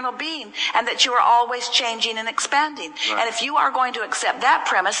an eternal being and that you are always changing and expanding. Right. And if you are going to accept that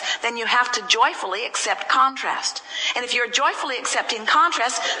premise, then you have to joyfully accept contrast. And if you're joyfully accepting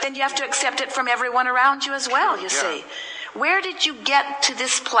contrast, then you have to accept it from everyone around you as well, you see. Where did you get to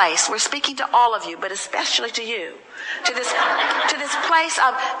this place? We're speaking to all of you, but especially to you. To this place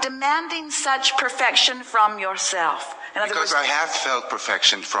of demanding such perfection from yourself. Because I have felt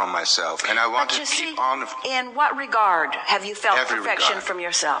perfection from myself, and I want to keep on. In what regard have you felt perfection from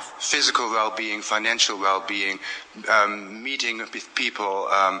yourself? Physical well-being, financial well-being, meeting with people,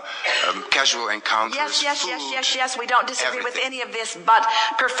 casual encounters. Yes. We don't disagree with any of this, but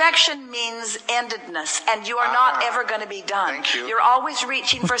perfection means endedness, and you are not ever going to be done. Thank you. You're always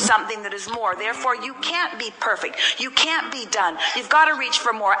reaching for something that is more. Therefore, you can't be perfect. You can't be done. You've got to reach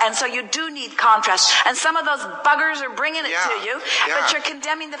for more, and so you do need contrast. And some of those buggers are bringing it to you, but you're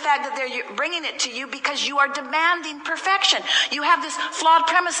condemning the fact that they're bringing it to you because you are demanding perfection. You have this flawed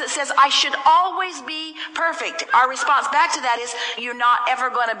premise that says, I should always be perfect. Our response back to that is, you're not ever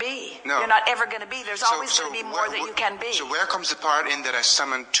going to be. No. You're not ever going to be. There's always going to be more that you can be. So where comes the part in that I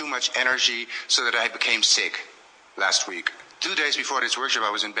summoned too much energy so that I became sick last week? 2 days before this workshop, I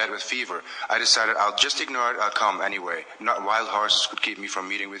was in bed with fever. I decided I'll just ignore it. I'll come anyway. Not wild horses could keep me from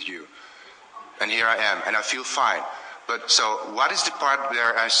meeting with you. And here I am, and I feel fine. But so what is the part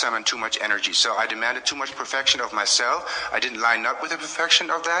where I summoned too much energy? So I demanded too much perfection of myself. I didn't line up with the perfection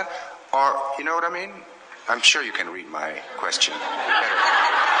of that. Or, you know what I mean? I'm sure you can read my question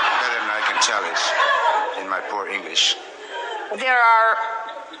better than I can tell it in my poor English. There are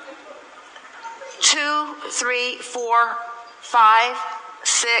 2, 3, 4, 5,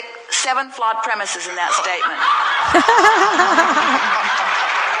 6, 7 flawed premises in that statement.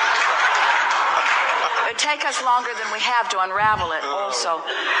 It would take us longer than we have to unravel it also.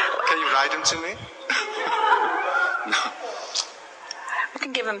 Can you write them to me? No. I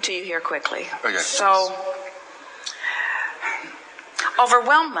can give them to you here quickly. Okay. So,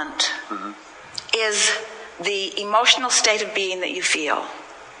 overwhelmment is the emotional state of being that you feel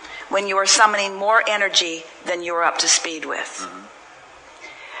when you are summoning more energy than you are up to speed with.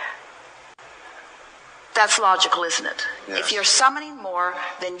 That's logical, isn't it? Yes. If you're summoning more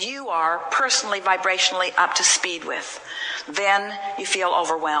than you are personally, vibrationally up to speed with, then you feel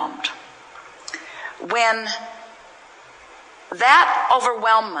overwhelmed. When that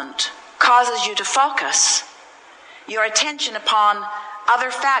overwhelmment causes you to focus, your attention upon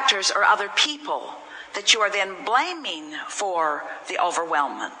other factors or other people that you are then blaming for the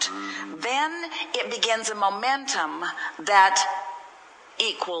overwhelmment, then it begins a momentum that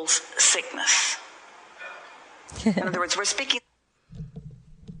equals sickness. In other words, we're speaking.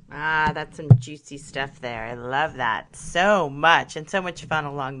 That's some juicy stuff there. I love that so much, and so much fun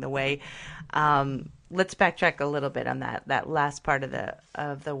along the way. Let's backtrack a little bit on that last part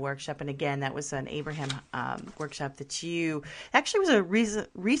of the workshop. And again, that was an Abraham workshop that you actually was a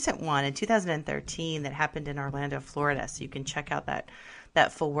recent one in 2013 that happened in Orlando, Florida. So you can check out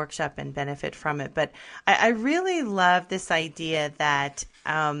that full workshop and benefit from it. But I really love this idea that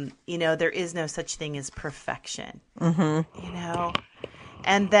there is no such thing as perfection. Mm-hmm.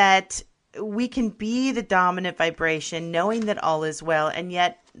 And that we can be the dominant vibration, knowing that all is well, and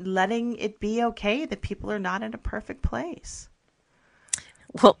yet letting it be okay that people are not in a perfect place.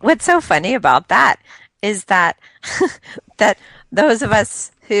 Well, what's so funny about that is that that those of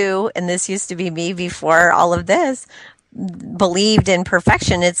us who, and this used to be me before all of this, believed in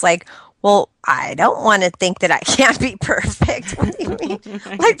perfection. It's like, well, I don't want to think that I can't be perfect. What do you mean?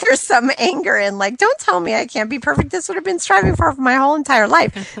 Like there's some anger and like, don't tell me I can't be perfect. This would have been striving for my whole entire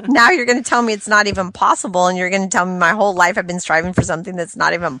life. Now you're going to tell me it's not even possible, and you're going to tell me my whole life I've been striving for something that's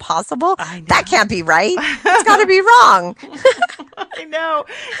not even possible. That can't be right. It's got to be wrong. I know.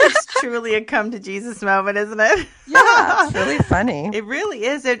 It's truly a come to Jesus moment, isn't it? Yeah, it's really funny. It really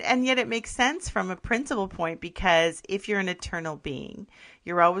is. And yet it makes sense from a principle point, because if you're an eternal being,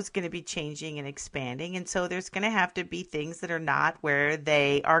 you're always going to be changing and expanding. And so there's going to have to be things that are not where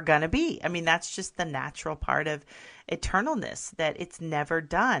they are going to be. I mean, that's just the natural part of eternalness, that it's never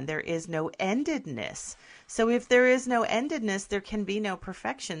done. There is no endedness. So if there is no endedness, there can be no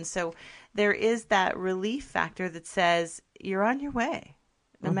perfection. So there is that relief factor that says you're on your way,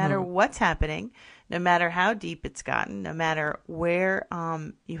 no matter what's happening, no matter how deep it's gotten, no matter where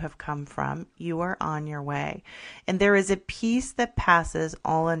you have come from, you are on your way. And there is a peace that passes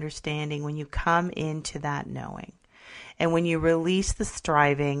all understanding when you come into that knowing. And when you release the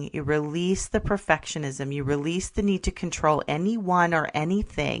striving, you release the perfectionism, you release the need to control anyone or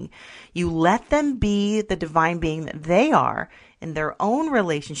anything, you let them be the divine being that they are in their own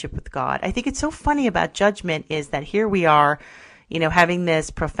relationship with God. I think it's so funny about judgment is that here we are, having this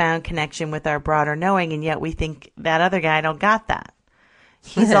profound connection with our broader knowing, and yet we think that other guy don't got that.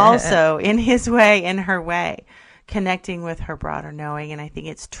 He's also, in his way, in her way, connecting with her broader knowing, and I think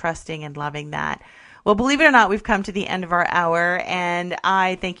it's trusting and loving that. Well, believe it or not, we've come to the end of our hour, and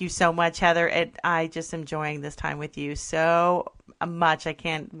I thank you so much, Heather. I just am enjoying this time with you so much.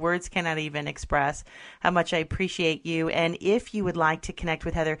 Words cannot even express how much I appreciate you. And if you would like to connect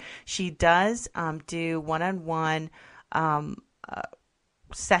with Heather, she does do one-on-one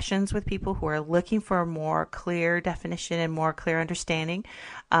sessions with people who are looking for a more clear definition and more clear understanding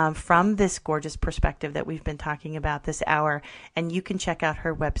from this gorgeous perspective that we've been talking about this hour. And you can check out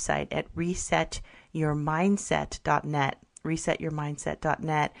her website at resetyourmindset.net.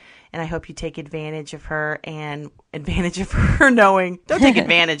 resetyourmindset.net. And I hope you take advantage of her and advantage of her knowing. Don't take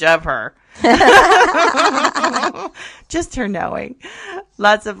advantage of her. Just her knowing.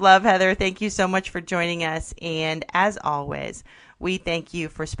 Lots of love, Heather. Thank you so much for joining us. And as always, we thank you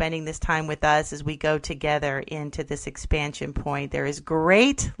for spending this time with us as we go together into this expansion point. There is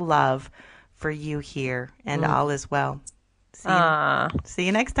great love for you here, and all is well. See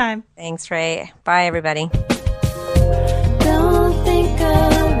you next time. Thanks, Ray. Bye, everybody. Don't think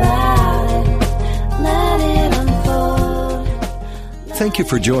about it. Let it unfold. Thank you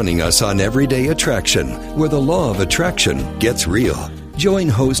for joining us on Everyday Attraction, where the law of attraction gets real. Join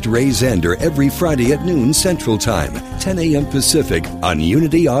host Ray Zander every Friday at noon Central Time, 10 a.m. Pacific on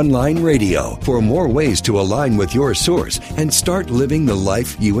Unity Online Radio for more ways to align with your source and start living the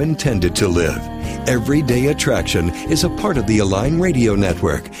life you intended to live. Everyday Attraction is a part of the Align Radio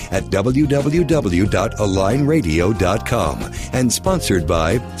Network at www.alignradio.com and sponsored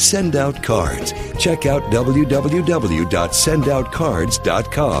by Send Out Cards. Check out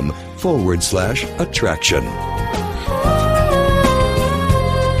www.sendoutcards.com/attraction.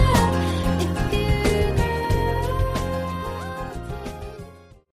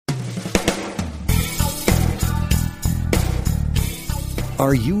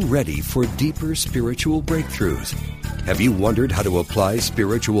 Are you ready for deeper spiritual breakthroughs? Have you wondered how to apply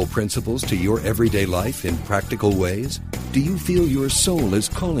spiritual principles to your everyday life in practical ways? Do you feel your soul is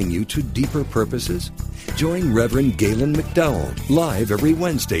calling you to deeper purposes? Join Reverend Galen McDowell live every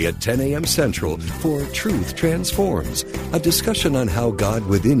Wednesday at 10 a.m. Central for Truth Transforms, a discussion on how God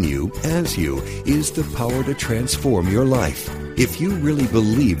within you, as you, is the power to transform your life. If you really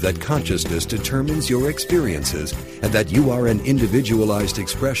believe that consciousness determines your experiences and that you are an individualized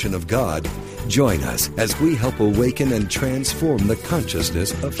expression of God, join us as we help awaken and transform the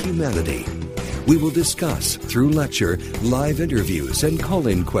consciousness of humanity. We will discuss, through lecture, live interviews, and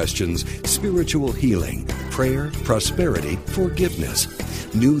call-in questions, spiritual healing, prayer, prosperity, forgiveness,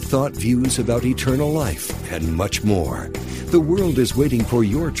 new thought views about eternal life, and much more. The world is waiting for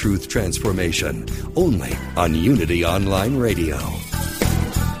your truth transformation, only on Unity Online Radio.